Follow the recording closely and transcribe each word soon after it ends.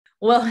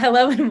Well,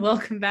 hello and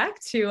welcome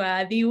back to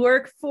the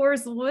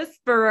Workforce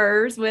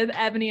Whisperers with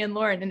Ebony and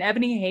Lauren. And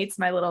Ebony hates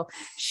my little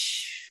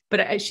shh,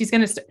 but she's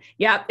gonna.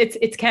 Yeah,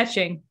 it's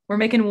catching. We're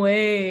making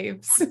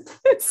waves.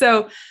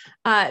 So,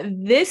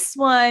 this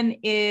one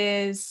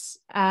is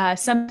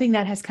something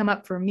that has come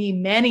up for me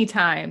many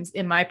times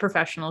in my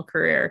professional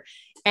career,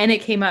 and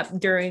it came up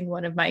during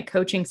one of my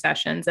coaching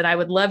sessions. And I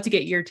would love to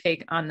get your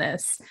take on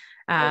this.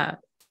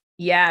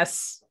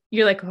 Yes,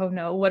 you're like, oh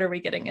no, what are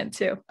we getting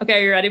into? Okay,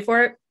 are you ready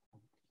for it?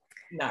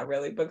 Not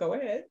really, but go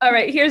ahead. All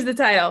right, here's the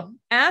title.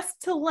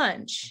 Asked to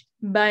lunch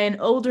by an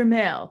older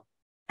male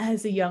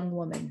as a young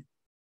woman.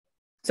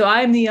 So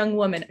I'm the young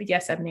woman.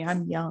 Yes, Ebony,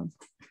 I'm young.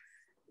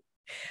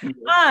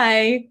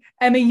 I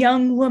am a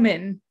young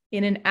woman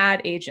in an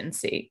ad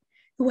agency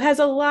who has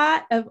a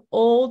lot of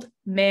old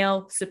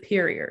male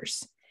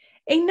superiors.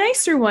 A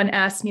nicer one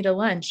asked me to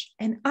lunch,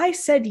 and I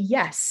said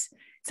yes,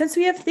 since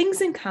we have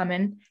things in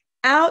common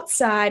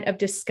outside of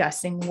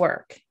discussing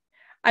work.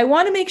 I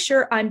want to make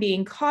sure I'm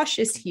being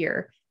cautious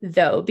here,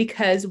 though,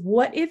 because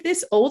what if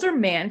this older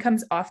man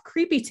comes off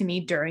creepy to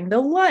me during the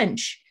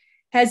lunch?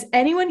 Has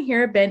anyone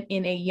here been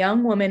in a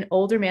young woman,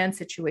 older man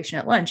situation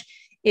at lunch?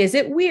 Is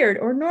it weird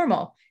or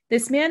normal?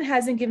 This man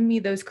hasn't given me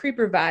those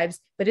creeper vibes,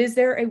 but is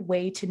there a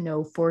way to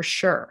know for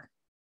sure?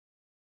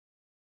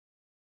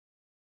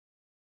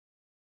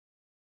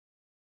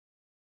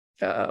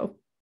 Uh-oh.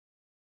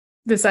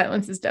 The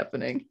silence is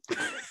deafening.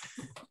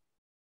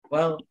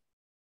 Well,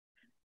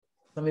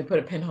 let me put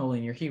a pinhole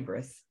in your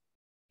hubris.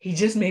 He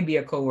just may be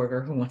a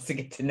coworker who wants to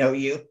get to know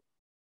you.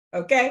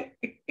 Okay?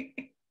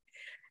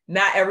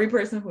 Not every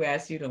person who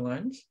asks you to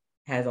lunch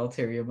has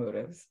ulterior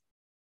motives.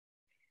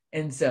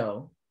 And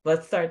so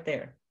let's start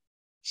there.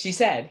 She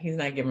said he's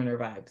not giving her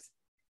vibes.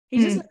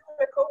 He's just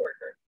a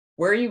coworker.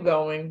 Where are you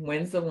going?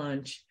 When's the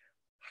lunch?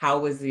 How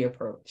was the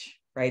approach?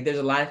 Right? There's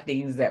a lot of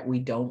things that we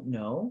don't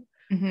know.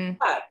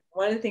 But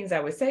one of the things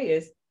I would say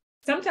is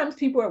sometimes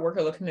people at work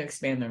are looking to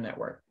expand their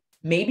network.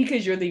 Maybe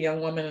because you're the young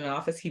woman in the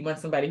office, he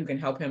wants somebody who can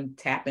help him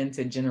tap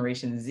into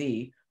Generation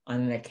Z on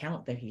an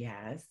account that he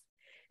has.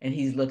 And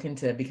he's looking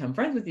to become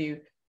friends with you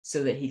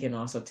so that he can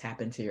also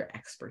tap into your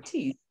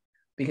expertise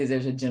because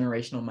there's a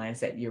generational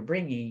mindset you're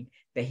bringing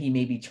that he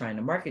may be trying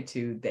to market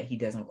to that he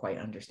doesn't quite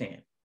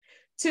understand.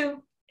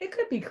 Two, it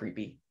could be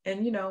creepy.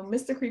 And,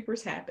 Mr.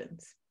 Creepers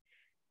happens.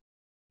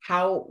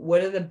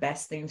 What are the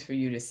best things for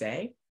you to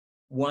say?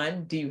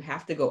 One, do you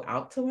have to go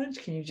out to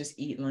lunch? Can you just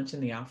eat lunch in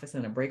the office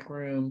in a break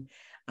room?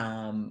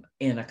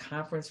 In a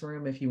conference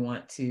room if you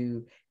want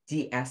to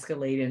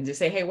de-escalate and just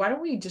say, hey, why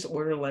don't we just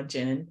order lunch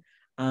in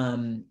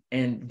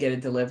and get it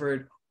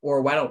delivered?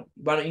 Or why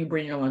don't you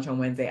bring your lunch on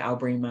Wednesday? I'll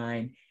bring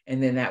mine.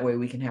 And then that way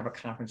we can have a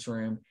conference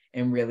room.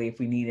 And really, if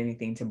we need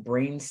anything to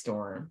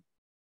brainstorm,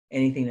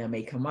 anything that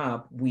may come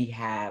up, we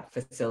have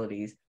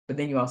facilities. But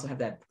then you also have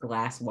that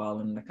glass wall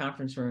in the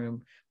conference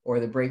room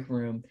or the break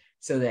room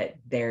so that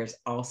there's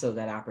also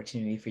that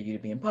opportunity for you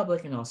to be in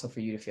public and also for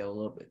you to feel a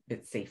little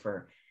bit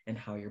safer and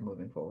how you're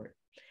moving forward.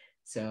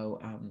 So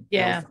and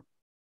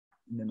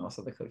then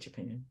also the coach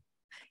opinion.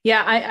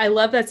 Yeah, I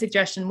love that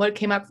suggestion. What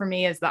came up for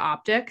me is the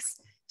optics.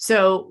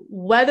 So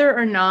whether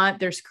or not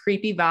there's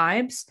creepy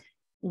vibes,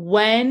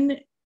 when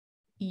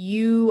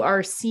you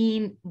are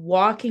seen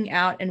walking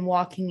out and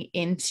walking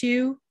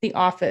into the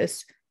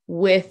office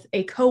with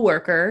a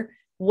coworker,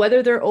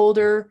 whether they're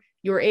older,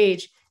 your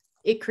age,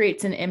 it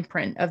creates an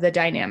imprint of the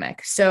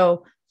dynamic.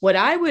 So what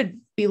I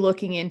would be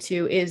looking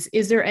into is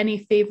there any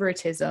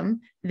favoritism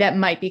that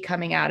might be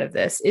coming out of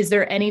this? Is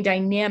there any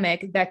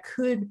dynamic that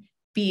could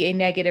be a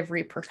negative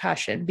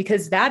repercussion?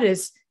 Because that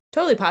is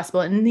totally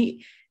possible.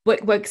 And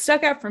what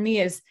stuck out for me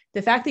is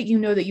the fact that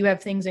that you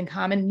have things in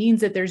common means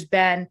that there's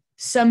been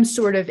some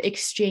sort of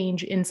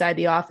exchange inside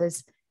the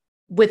office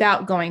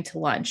without going to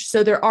lunch.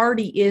 So there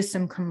already is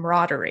some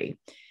camaraderie.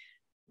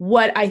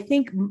 What I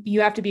think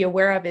you have to be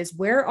aware of is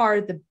where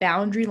are the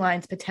boundary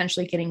lines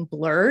potentially getting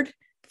blurred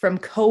from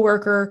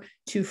coworker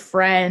to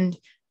friend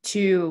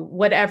to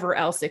whatever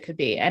else it could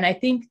be. And I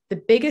think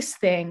the biggest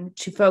thing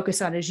to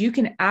focus on is you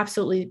can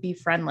absolutely be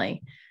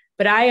friendly,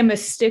 but I am a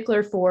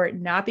stickler for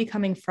not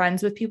becoming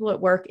friends with people at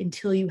work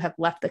until you have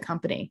left the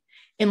company,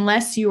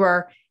 unless you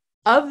are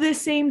of the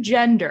same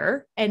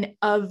gender and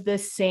of the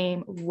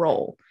same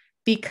role,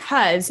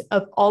 because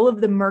of all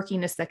of the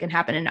murkiness that can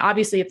happen. And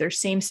obviously, if there's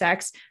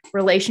same-sex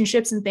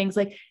relationships and things,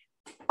 like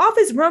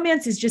office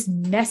romance is just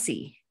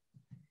messy.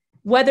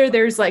 Whether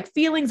there's like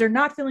feelings or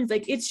not feelings,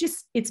 like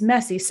it's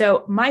messy.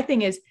 So my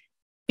thing is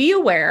be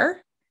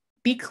aware,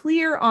 be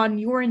clear on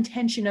your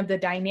intention of the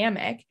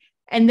dynamic,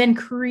 and then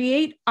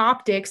create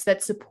optics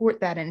that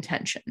support that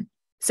intention.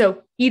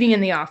 So eating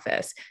in the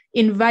office,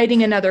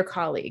 inviting another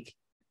colleague,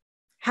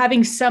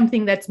 having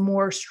something that's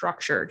more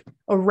structured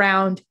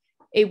around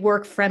a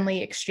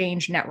work-friendly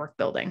exchange network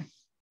building.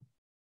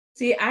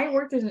 See, I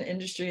worked in an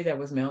industry that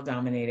was male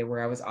dominated,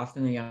 where I was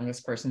often the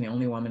youngest person, the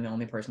only woman, the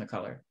only person of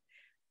color.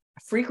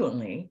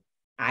 Frequently,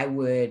 I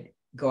would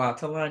go out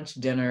to lunch,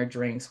 dinner,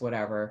 drinks,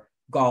 whatever,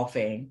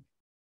 golfing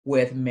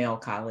with male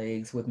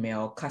colleagues, with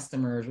male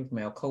customers, with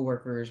male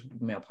coworkers,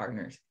 with male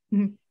partners.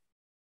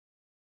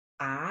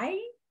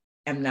 I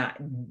am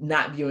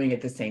not viewing it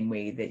the same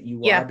way that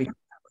you Yeah. are, because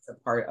that was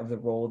a part of the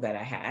role that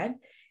I had.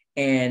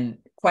 And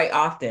quite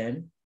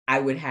often I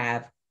would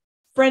have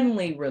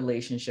friendly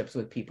relationships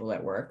with people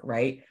at work,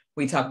 right?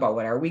 We talk about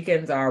what our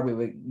weekends are. We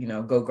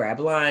would, go grab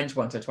lunch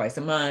once or twice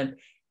a month.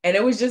 And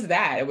it was just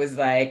that. It was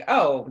like,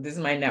 oh, this is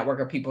my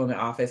network of people in the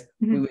office.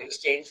 Mm-hmm. We would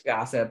exchange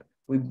gossip.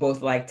 We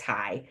both like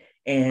Thai.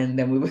 And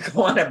then we would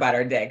go on about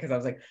our day, because I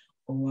was like,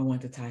 oh, I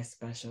want the Thai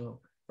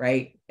special,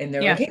 right? And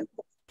they're like, hey,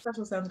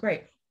 special sounds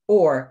great.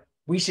 Or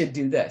we should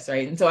do this,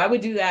 right? And so I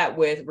would do that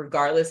with,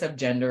 regardless of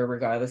gender,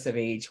 regardless of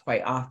age,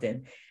 quite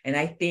often. And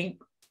I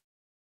think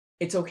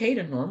it's okay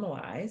to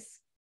normalize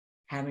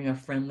having a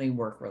friendly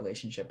work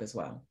relationship as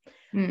well.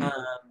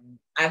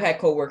 I've had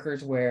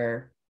coworkers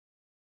where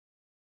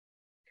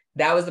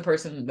that was the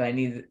person that I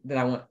needed,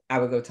 I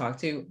would go talk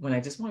to when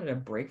I just wanted a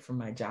break from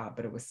my job,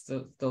 but it was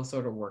still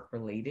sort of work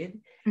related.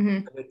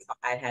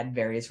 I had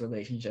various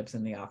relationships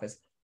in the office.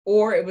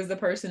 Or it was the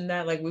person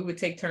that, like, we would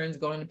take turns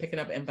going and picking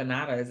up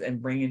empanadas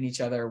and bringing each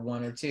other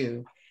one or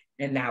two.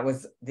 And that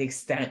was the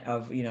extent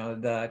of,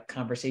 the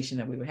conversation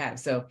that we would have.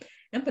 So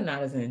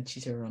empanadas and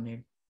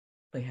chicharrón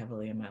play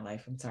heavily in my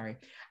life. I'm sorry.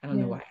 I don't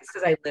know why. It's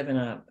because I live in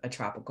a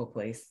tropical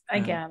place. I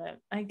get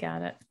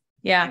it.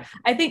 Yeah.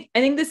 I think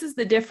this is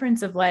the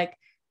difference of, like,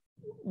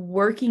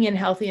 working in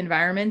healthy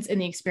environments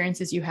and the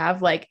experiences you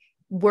have, like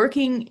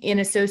working in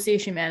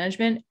association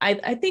management.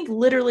 I think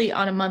literally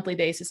on a monthly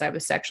basis, I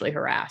was sexually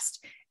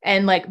harassed,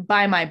 and, like,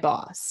 by my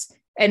boss,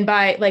 and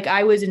by, like,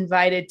 I was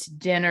invited to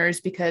dinners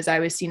because I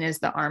was seen as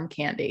the arm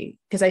candy,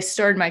 because I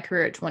started my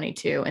career at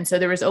 22. And so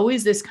there was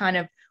always this kind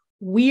of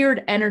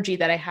weird energy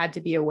that I had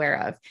to be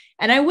aware of.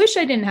 And I wish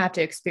I didn't have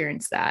to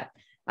experience that.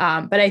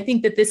 But I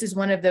think that this is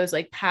one of those,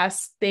 like,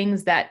 past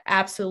things that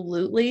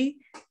absolutely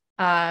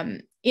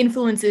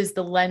influences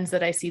the lens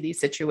that I see these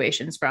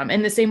situations from,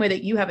 in the same way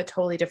that you have a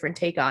totally different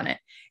take on it.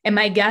 And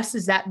my guess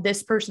is that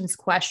this person's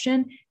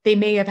question, they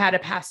may have had a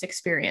past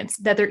experience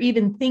that they're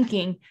even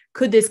thinking,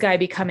 could this guy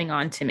be coming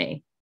on to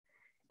me?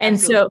 And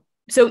so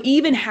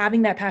even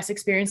having that past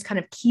experience kind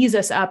of keys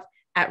us up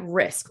at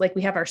risk. Like,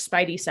 we have our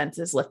spidey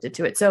senses lifted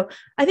to it. So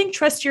I think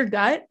trust your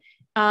gut,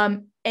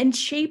 and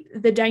shape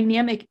the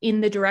dynamic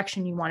in the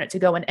direction you want it to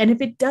go in. And if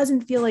it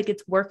doesn't feel like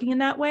it's working in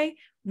that way,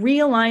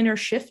 realign or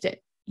shift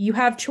it. You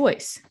have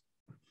choice.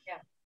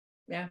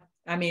 Yeah.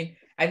 I mean,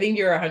 I think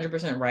you're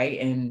 100% right.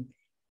 And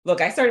look,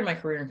 I started my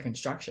career in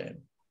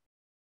construction.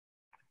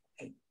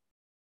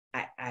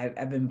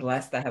 I've been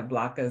blessed. I have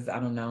Blanca's, I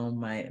don't know,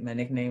 my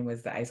nickname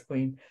was the Ice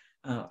Queen.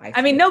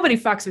 I mean, nobody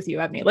fucks with you,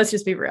 Ebony. Let's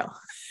just be real.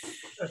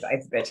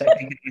 Ice bitch, I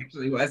think it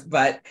actually was.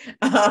 But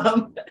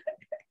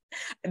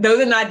those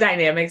are not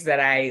dynamics that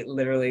I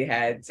literally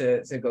had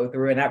to go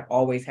through. And I've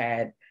always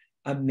had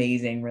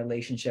amazing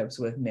relationships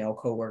with male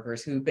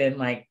coworkers who've been,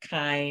 like,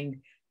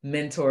 kind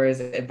mentors,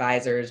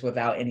 advisors,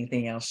 without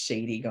anything else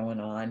shady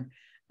going on.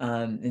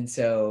 And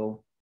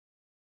so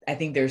I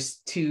think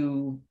there's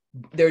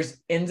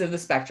ends of the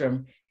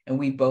spectrum, and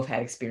we both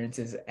had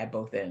experiences at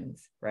both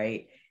ends,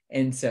 right?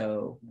 And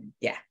so,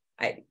 yeah,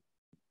 I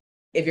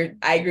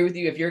agree with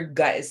you. If your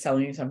gut is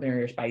telling you something, or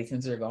your spidey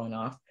senses are going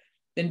off,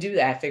 then do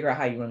that. Figure out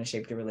how you want to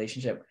shape the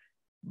relationship.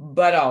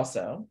 But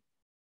also,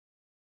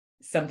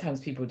 sometimes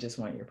people just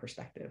want your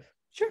perspective.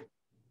 Sure.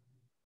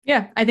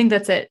 Yeah, I think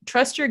that's it.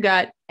 Trust your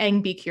gut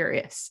and be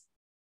curious.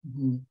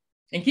 And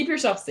keep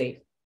yourself safe,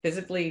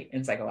 physically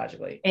and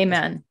psychologically.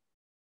 Amen.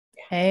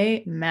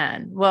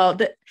 Amen. Well,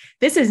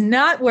 this is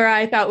not where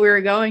I thought we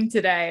were going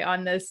today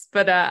on this,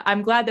 but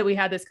I'm glad that we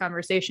had this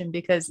conversation,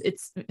 because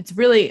it's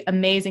really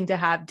amazing to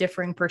have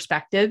differing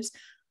perspectives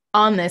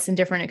on this and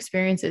different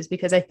experiences,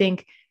 because I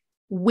think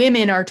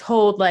women are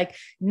told, like,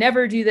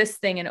 never do this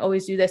thing and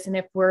always do this. And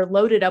if we're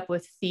loaded up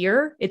with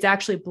fear, it's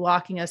actually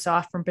blocking us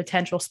off from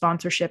potential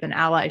sponsorship and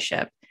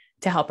allyship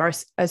to help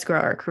us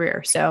grow our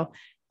career. So,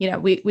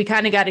 we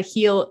kind of got to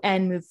heal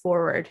and move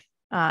forward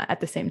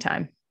at the same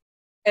time.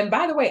 And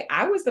by the way,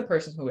 I was the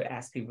person who would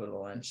ask people to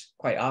lunch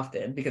quite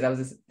often, because I was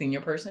a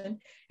senior person,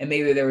 and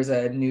maybe there was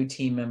a new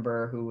team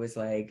member who was,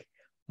 like,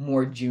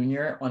 more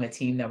junior on a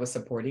team that was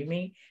supporting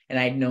me. And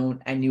I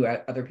knew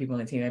other people on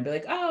the team. I'd be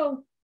like,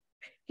 oh,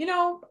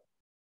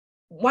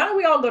 why don't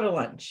we all go to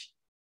lunch?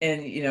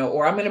 And,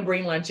 or I'm going to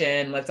bring lunch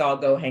in, let's all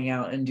go hang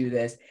out and do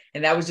this.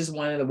 And that was just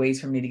one of the ways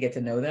for me to get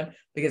to know them,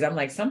 because I'm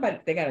like,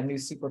 they got a new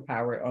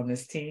superpower on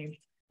this team.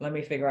 Let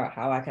me figure out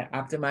how I can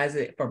optimize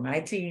it for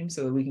my team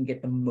so that we can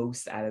get the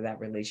most out of that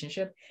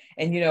relationship.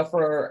 And,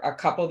 for a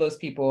couple of those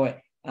people,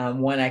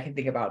 one I can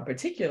think about in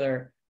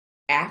particular,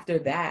 after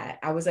that,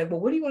 I was like, well,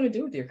 what do you want to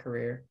do with your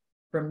career?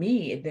 For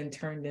me, it then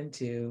turned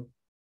into,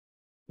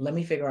 let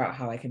me figure out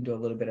how I can do a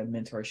little bit of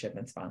mentorship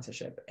and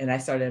sponsorship. And I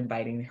started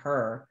inviting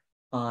her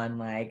on,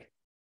 like,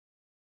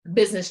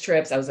 business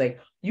trips. I was like,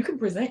 you can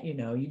present,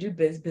 you do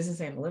business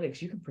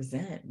analytics, you can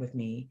present with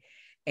me.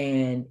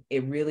 And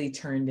it really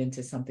turned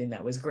into something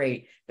that was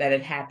great, that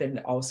had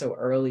happened also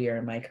earlier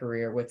in my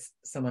career with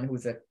someone who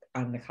was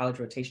on the college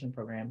rotation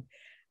program.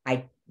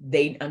 I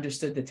they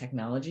understood the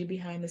technology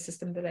behind the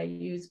system that I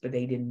use, but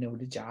they didn't know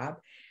the job.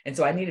 And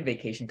so I needed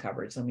vacation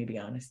coverage. Let me be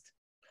honest.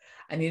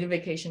 I needed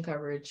vacation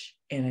coverage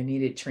and I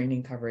needed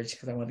training coverage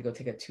because I wanted to go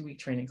take a 2-week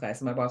training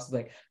class. And my boss was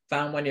like,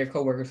 found one of your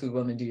coworkers who's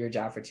willing to do your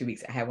job for 2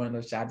 weeks. I had one of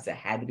those jobs that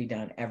had to be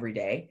done every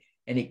day.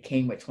 And it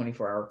came with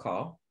 24-hour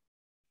call.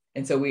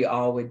 And so we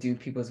all would do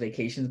people's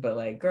vacations, but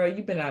like, girl,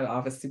 you've been out of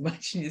office too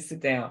much. You need to sit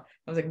down.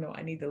 I was like, no,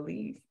 I need to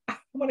leave. I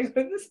want to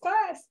go to this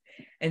class.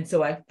 And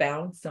so I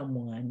found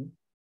someone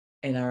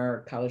in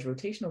our college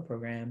rotational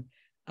program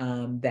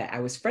that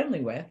I was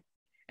friendly with.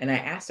 And I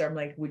asked her, I'm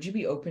like, would you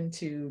be open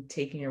to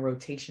taking a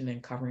rotation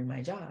and covering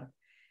my job?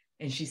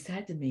 And she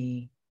said to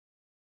me,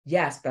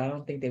 yes, but I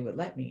don't think they would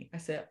let me. I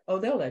said, oh,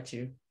 they'll let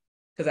you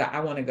because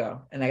I want to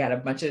go. And I got a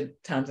bunch of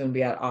times I'm going to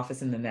be out of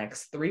office in the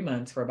next 3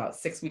 months for about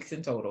 6 weeks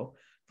in total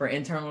for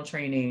internal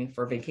training,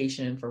 for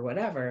vacation, for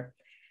whatever.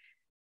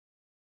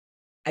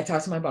 I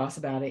talked to my boss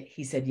about it.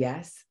 He said,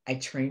 yes, I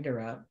trained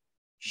her up.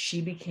 She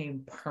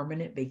became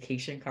permanent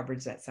vacation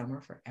coverage that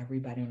summer for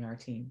everybody on our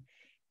team.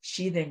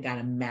 She then got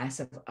a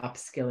massive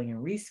upskilling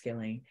and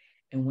reskilling.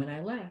 And when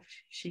I left,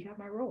 she got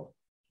my role.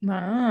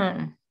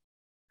 Wow.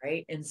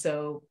 Right. And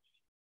so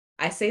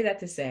I say that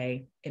to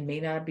say it may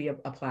not be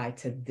applied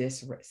to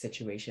this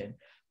situation,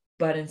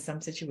 but in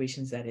some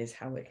situations, that is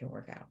how it can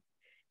work out.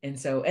 And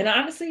so, and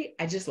honestly,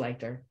 I just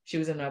liked her. She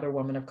was another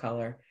woman of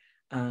color.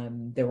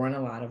 There weren't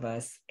a lot of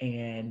us,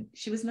 and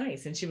she was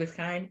nice and she was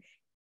kind.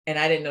 And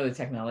I didn't know the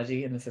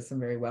technology and the system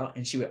very well.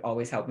 And she would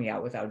always help me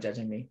out without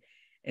judging me.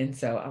 And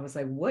so I was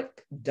like, what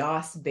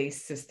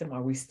DOS-based system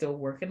are we still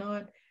working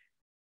on?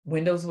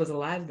 Windows was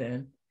alive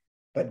then,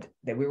 but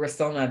that we were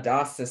still on a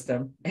DOS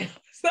system. And I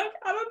was like,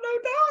 I don't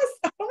know DOS.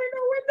 I only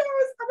know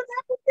Windows. I'm an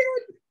Apple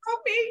kid.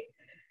 Help me.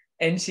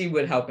 And she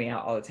would help me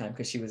out all the time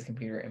because she was a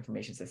computer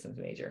information systems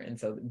major. And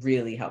so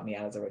really helped me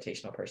out as a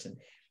rotational person.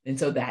 And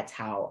so that's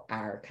how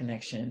our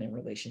connection and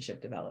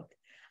relationship developed.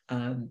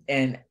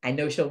 And I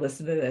know she'll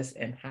listen to this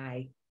and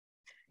hi,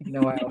 you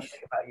know, I always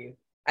think about you.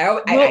 I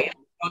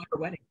on her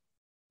wedding.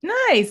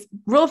 Nice.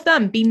 Rule of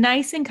thumb, be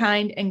nice and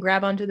kind and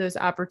grab onto those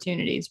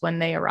opportunities when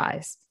they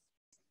arise.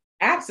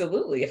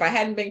 Absolutely. If I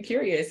hadn't been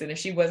curious and if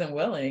she wasn't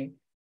willing,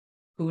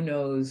 who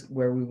knows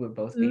where we would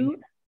both be. Who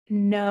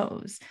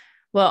knows?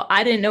 Well,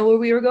 I didn't know where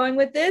we were going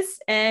with this,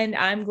 and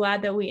I'm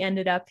glad that we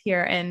ended up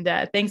here. And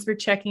thanks for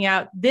checking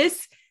out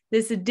this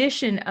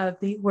edition of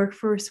the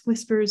Workforce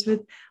Whispers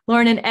with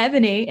Lauren and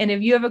Ebony. And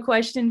if you have a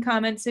question,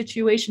 comment,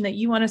 situation that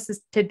you want us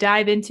to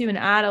dive into and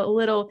add a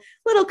little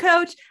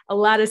coach, a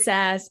lot of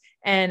sass,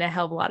 and a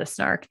hell of a lot of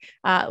snark,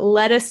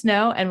 let us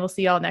know, and we'll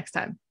see y'all next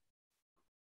time.